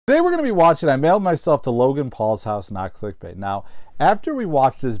Today we're going to be watching I Mailed Myself to Logan Paul's House, not clickbait. Now, after we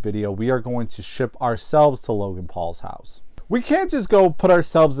watch this video, we are going to ship ourselves to Logan Paul's house. We can't just go put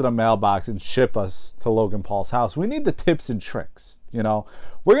ourselves in a mailbox and ship us to Logan Paul's house. We need the tips and tricks, you know.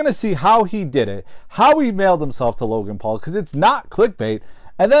 We're going to see how he did it, how he mailed himself to Logan Paul, because it's not clickbait.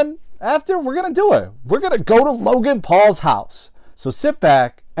 And then after, we're going to do it. We're going to go to Logan Paul's house. So sit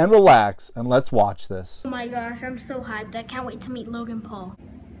back and relax and let's watch this. Oh my gosh, I'm so hyped. I can't wait to meet Logan Paul.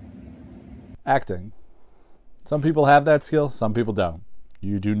 Acting. Some people have that skill, some people don't.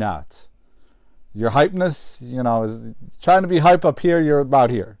 You do not. Your hypeness, you know, is trying to be hype up here, you're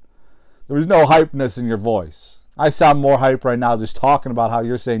about here. There is no hypeness in your voice. I sound more hype right now just talking about how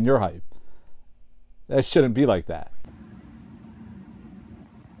you're saying you're hype. That shouldn't be like that.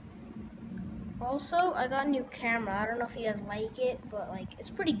 Also, I got a new camera. I don't know if you guys like it, but like it's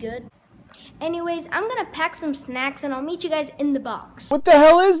pretty good. Anyways, I'm gonna pack some snacks and I'll meet you guys in the box. What the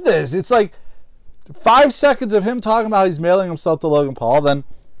hell is this? It's like 5 seconds of him talking about he's mailing himself to Logan Paul, then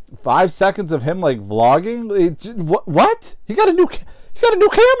 5 seconds of him like vlogging. What? He got a new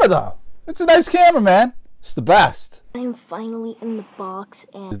camera though. It's a nice camera, man. It's the best. I'm finally in the box,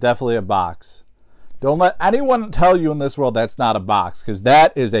 and it's definitely a box. Don't let anyone tell you in this world that's not a box, because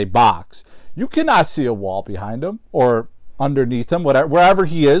that is a box. You cannot see a wall behind him or underneath him, whatever, wherever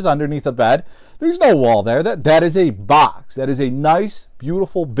he is, underneath the bed. There's no wall there. That is a box. That is a nice,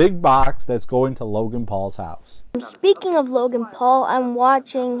 beautiful, big box that's going to Logan Paul's house. Speaking of Logan Paul, I'm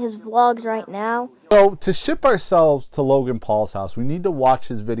watching his vlogs right now. So to ship ourselves to Logan Paul's house, we need to watch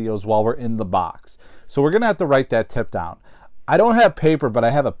his videos while we're in the box. So we're going to have to write that tip down. I don't have paper, but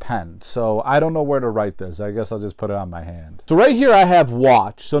I have a pen, so I don't know where to write this. I guess I'll just put it on my hand. So right here I have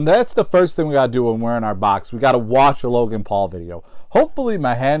watch. So that's the first thing we got to do when we're in our box. We got to watch a Logan Paul video. Hopefully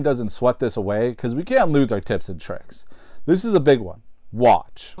my hand doesn't sweat this away, because we can't lose our tips and tricks. This is a big one.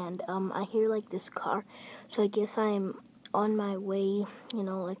 Watch. And I hear like this car, so I guess I'm on my way, you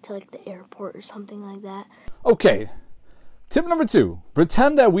know, like to like the airport or something like that. Okay. Tip number 2.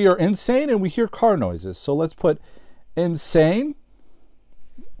 Pretend that we are insane and we hear car noises. So let's put insane.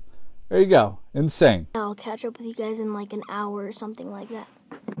 There you go. Insane. I'll catch up with you guys in like an hour or something like that.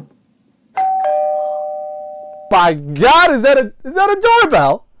 My God, is that a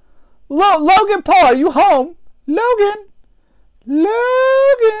doorbell? Logan Paul, are you home? Logan.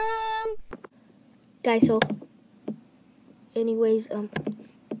 Guys, so anyways,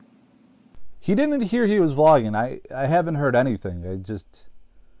 he didn't hear he was vlogging. I haven't heard anything.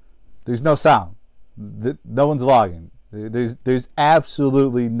 There's no sound. No one's vlogging. There's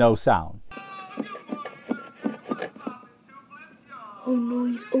absolutely no sound. Oh no,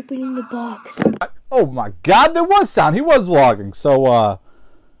 he's opening the box. Oh my God, there was sound. He was vlogging. So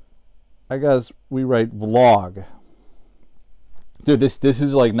I guess we write vlog. Dude, this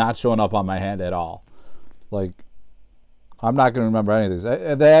is like not showing up on my hand at all. Like, I'm not gonna remember any of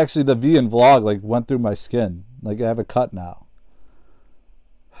this. Actually, the V in vlog like went through my skin. Like I have a cut now.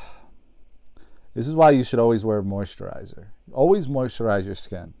 This is why you should always wear moisturizer. Always moisturize your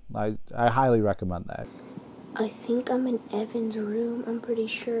skin. I highly recommend that. I think I'm in Evan's room, I'm pretty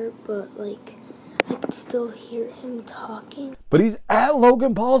sure, but like I could still hear him talking. But he's at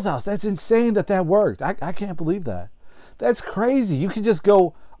Logan Paul's house. That's insane that worked. I can't believe that. That's crazy. You could just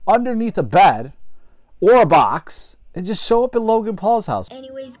go underneath a bed or a box and just show up at Logan Paul's house.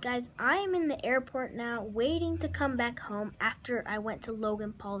 Anyways, guys, I am in the airport now, waiting to come back home after I went to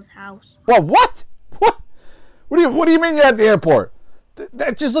Logan Paul's house. Well, what? What do you mean you're at the airport?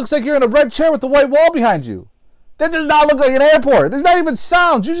 That just looks like you're in a red chair with the white wall behind you. That does not look like an airport. There's not even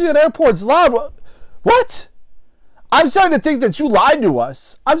sound. Usually an airport's loud. What? I'm starting to think that you lied to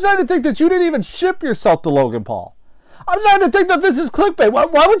us. I'm starting to think that you didn't even ship yourself to Logan Paul. I'm starting to think that this is clickbait.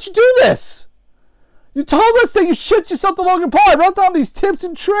 Why would you do this? You told us that you shipped yourself to Logan Paul. I wrote down these tips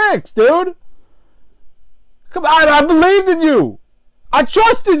and tricks, dude. Come on, I believed in you. I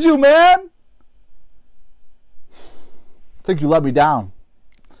trusted you, man. I think you let me down.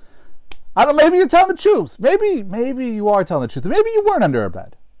 I don't know, maybe you're telling the truth. Maybe you are telling the truth. Maybe you weren't under a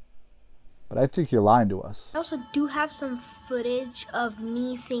bed. But I think you're lying to us. I also do have some footage of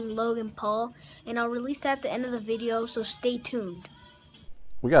me seeing Logan Paul, and I'll release that at the end of the video, so stay tuned.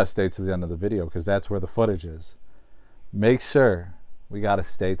 We got to stay to the end of the video because that's where the footage is. Make sure we got to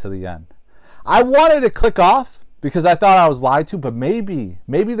stay to the end. I wanted to click off because I thought I was lied to, but maybe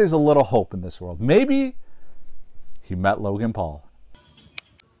there's a little hope in this world. Maybe he met Logan Paul.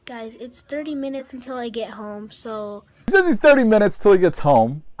 Guys, it's 30 minutes until I get home, so... He says he's 30 minutes till he gets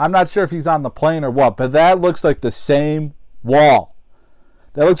home. I'm not sure if he's on the plane or what, but that looks like the same wall.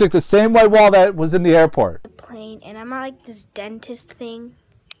 That looks like the same white wall that was in the airport. Plane, and I'm at like this dentist thing.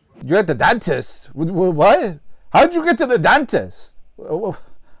 You're at the dentist? What? How'd you get to the dentist?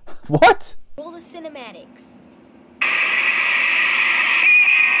 What? Roll the cinematics.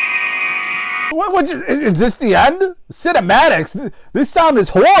 What is this the end? Cinematics? This sound is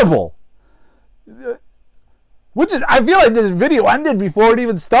horrible. I feel like this video ended before it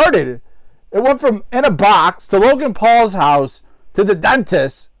even started. It went from in a box to Logan Paul's house to the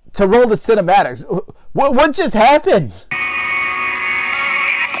dentist to roll the cinematics. What just happened?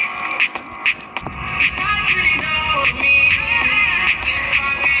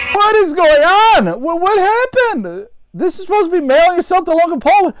 What is going on? What happened? This is supposed to be mailing yourself to Logan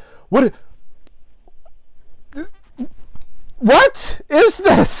Paul. What is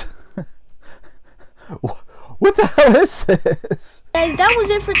this? What the hell is this? Guys, that was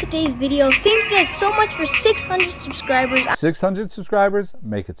it for today's video. Thank you guys so much for 600 subscribers. 600 subscribers?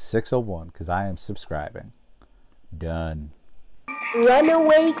 Make it 601 because I am subscribing. Done. Run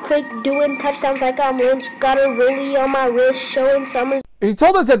away quick, doing touchdowns like I'm Lynch. Got a rollie on my wrist, showing summers. He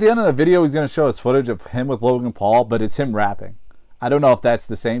told us at the end of the video he's going to show us footage of him with Logan Paul, but it's him rapping. I don't know if that's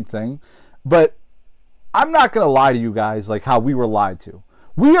the same thing, but I'm not going to lie to you guys like how we were lied to.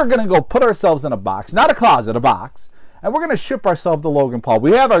 We are going to go put ourselves in a box, not a closet, a box, and we're going to ship ourselves to Logan Paul.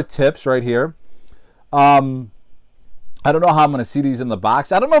 We have our tips right here. I don't know how I'm going to see these in the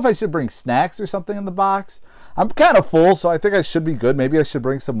box. I don't know if I should bring snacks or something in the box. I'm kind of full, so I think I should be good. Maybe I should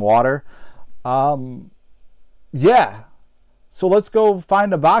bring some water. Yeah. So let's go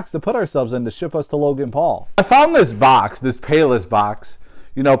find a box to put ourselves in to ship us to Logan Paul. I found this box, this Payless box.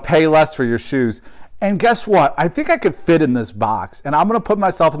 You know, pay less for your shoes. And guess what? I think I could fit in this box. And I'm going to put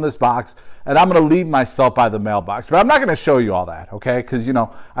myself in this box. And I'm going to leave myself by the mailbox. But I'm not going to show you all that, okay? Because, you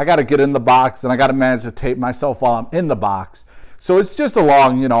know, I got to get in the box. And I got to manage to tape myself while I'm in the box. So it's just a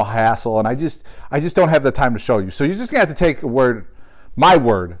long, you know, hassle. And I just don't have the time to show you. So you're just going to have to take my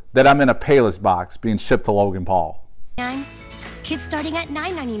word, that I'm in a Payless box being shipped to Logan Paul. Kids starting at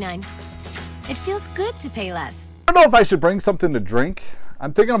 $9.99. It feels good to pay less. I don't know if I should bring something to drink.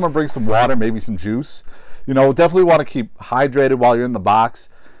 I'm thinking I'm going to bring some water, maybe some juice. You know, definitely want to keep hydrated while you're in the box.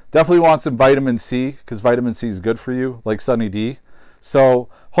 Definitely want some vitamin C, because vitamin C is good for you, like Sunny D. So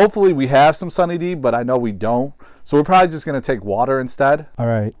hopefully we have some Sunny D, but I know we don't. So we're probably just going to take water instead. All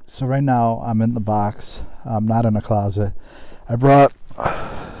right, so right now I'm in the box. I'm not in a closet. I brought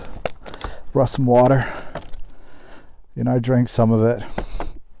some water. You know, I drank some of it.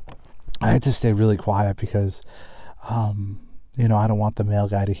 I had to stay really quiet because, you know, I don't want the mail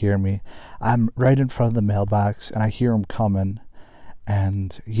guy to hear me. I'm right in front of the mailbox, and I hear him coming.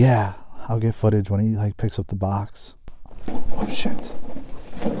 And, yeah, I'll get footage when he, like, picks up the box. Oh, shit.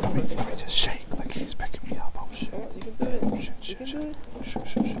 Let me just shake like he's picking me up. Oh, shit. You can do it. Oh, shit.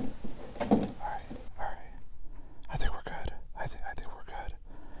 Shit. All right. I think we're good. I think we're good.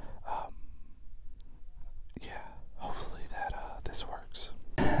 Yeah, hopefully that this works.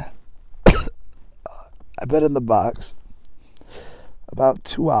 I've been in the box about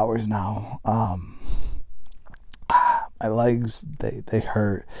 2 hours now. My legs, they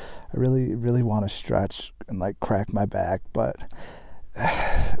hurt. I really want to stretch and like crack my back, but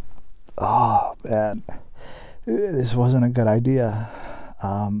oh man, this wasn't a good idea.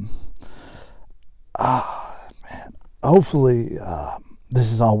 Man, hopefully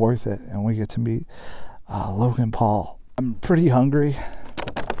this is all worth it and we get to meet Logan Paul. I'm pretty hungry.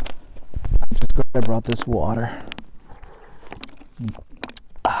 I'm just glad I brought this water.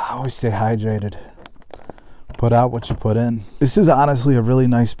 Always stay hydrated. Put out what you put in. This is honestly a really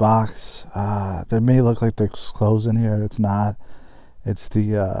nice box. There may look like there's clothes in here. It's not. It's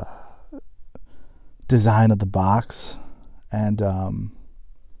the design of the box. And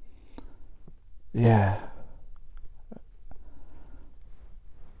yeah.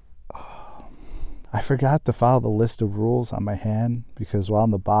 I forgot to follow the list of rules on my hand because while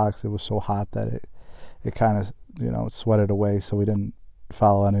in the box it was so hot that it kind of, you know, sweated away, so we didn't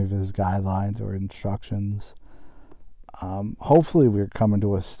follow any of his guidelines or instructions. Hopefully we're coming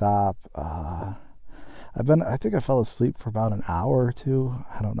to a stop. I think I fell asleep for about an hour or two.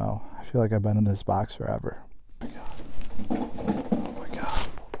 I don't know. I feel like I've been in this box forever. Oh my God.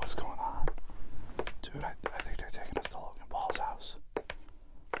 What's going on? Dude, I think they're taking us to Logan Paul's house.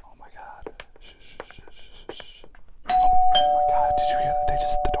 Oh my God. Shh. Oh my God. Did you hear that? They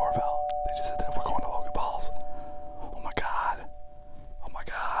just hit the doorbell. They just said that we're going to Logan Paul's. Oh my God.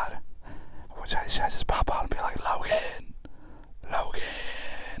 Should I just pop out and be like, Logan?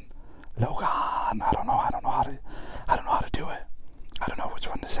 I don't know how to do it. I don't know which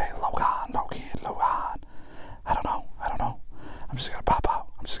one to say. Logan. I don't know. I'm just gonna pop out.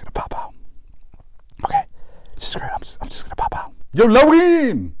 Okay. Just screw it. I'm just gonna pop out. Yo,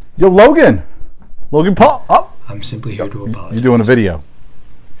 Logan! Yo, Logan. Logan Paul. Oh. I'm simply here to apologize. You're doing a video.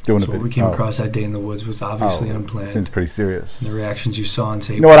 He's doing a video. What we came across that day in the woods was obviously unplanned. Seems pretty serious. The reactions you saw on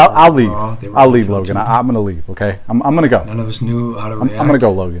tape. You know what? I'll leave. I'll leave, Logan. I'm gonna leave. Okay. I'm gonna go. None of us knew how to react. I'm gonna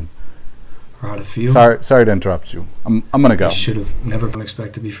go, Logan. Or how to feel. Sorry to interrupt you. I'm gonna go. I should have never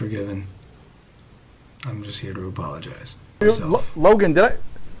expect to be forgiven. I'm just here to apologize. Logan, did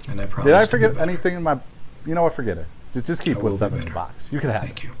I forget anything in my? You know what? Forget it. Just keep what's up in the box. You can have it.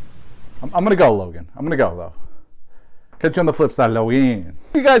 Thank you. I'm gonna go, Logan. I'm gonna go though. Catch you on the flip side, Logan.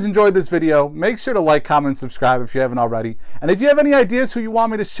 If you guys enjoyed this video, make sure to like, comment, and subscribe if you haven't already. And if you have any ideas who you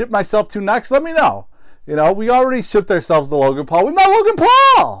want me to ship myself to next, let me know. You know, we already shipped ourselves to Logan Paul. We met Logan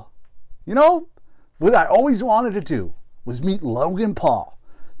Paul. You know, what I always wanted to do was meet Logan Paul.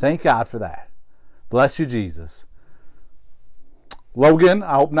 Thank God for that. Bless you, Jesus. Logan,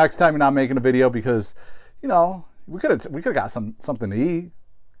 I hope next time you're not making a video because, you know, we could have got something to eat.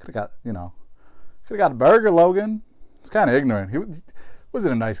 Could have got a burger, Logan. It's kind of ignorant. He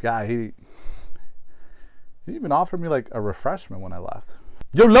wasn't a nice guy. He even offered me like a refreshment when I left.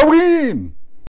 Yo, Logan!